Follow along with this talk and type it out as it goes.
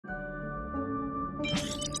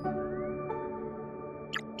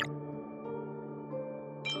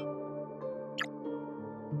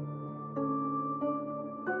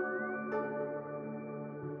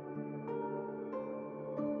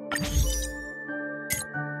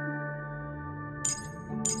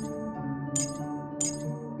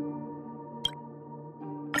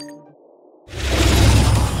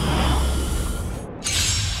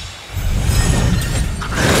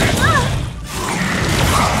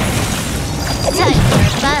Time for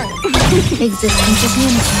fun. Existence is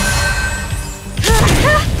limited.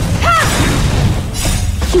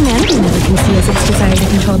 Humanity never conceals its desire to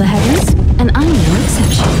control the heavens, and I'm no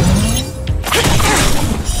exception.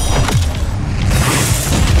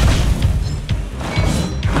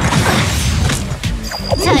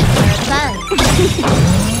 Time for fun.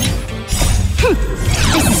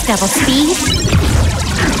 This is double speed.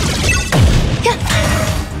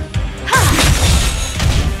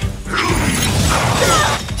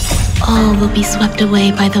 All will be swept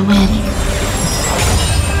away by the wind.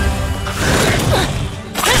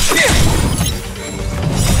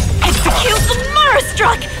 Execute the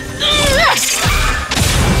Marastruck!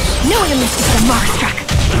 No one misses the Marastruck!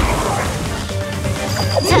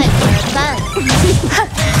 Time for fun!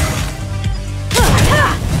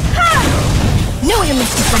 No one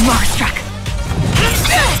misses the Marastruck!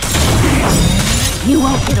 You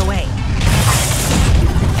won't get away!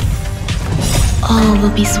 All will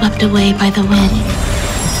be swept away by the wind.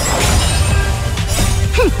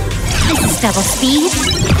 This is double speed.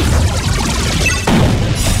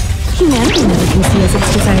 Humanity never conceals its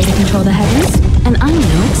desire to control the heavens, and I'm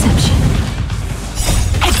no exception.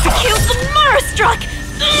 Execute the Marastruck!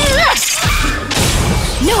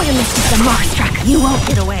 No one misses the Marastruck! You won't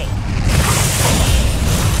get away!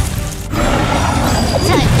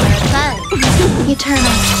 Time for fun!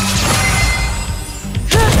 Eternal.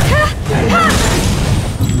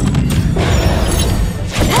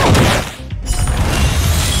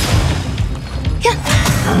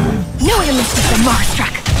 No one misses the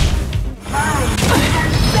Marastruck!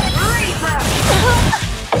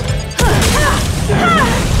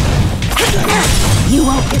 You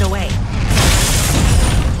won't get away!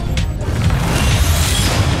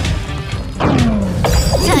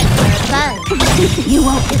 Time for fun! You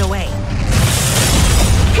won't get away!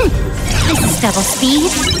 This is double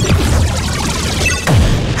speed.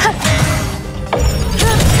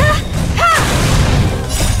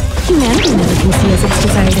 Humanity never conceals its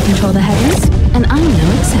desire to control the heavens, and I'm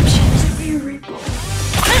no exception.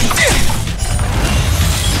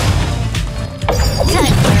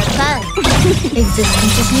 Time for fun!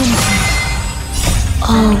 Existence is limited.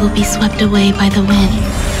 All will be swept away by the wind.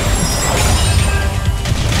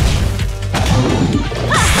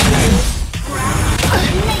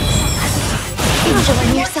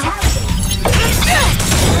 Enjoying yourself?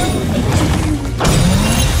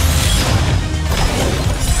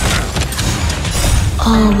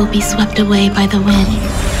 All will be swept away by the wind.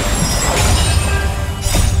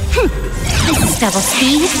 This is double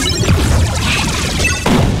speed.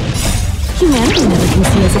 Humanity never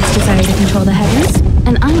conceals its desire to control the heavens,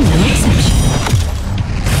 and I'm no exception.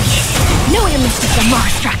 No one misses the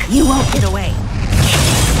Marastruck! You won't get away!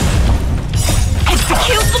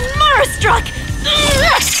 Execute the Marastruck!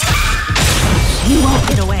 You won't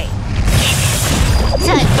get away!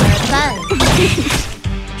 Time for fun!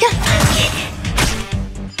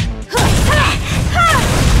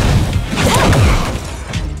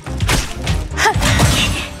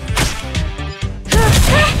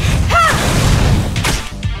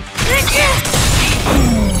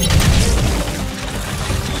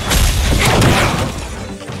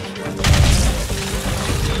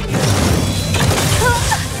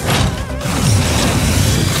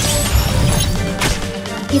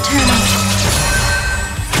 Eternal.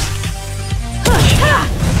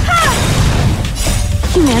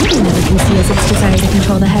 Humanity never conceals its desire to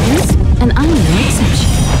control the heavens, and I'm no exception.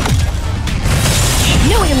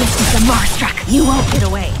 No one misses the Marastruck! You won't get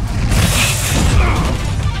away!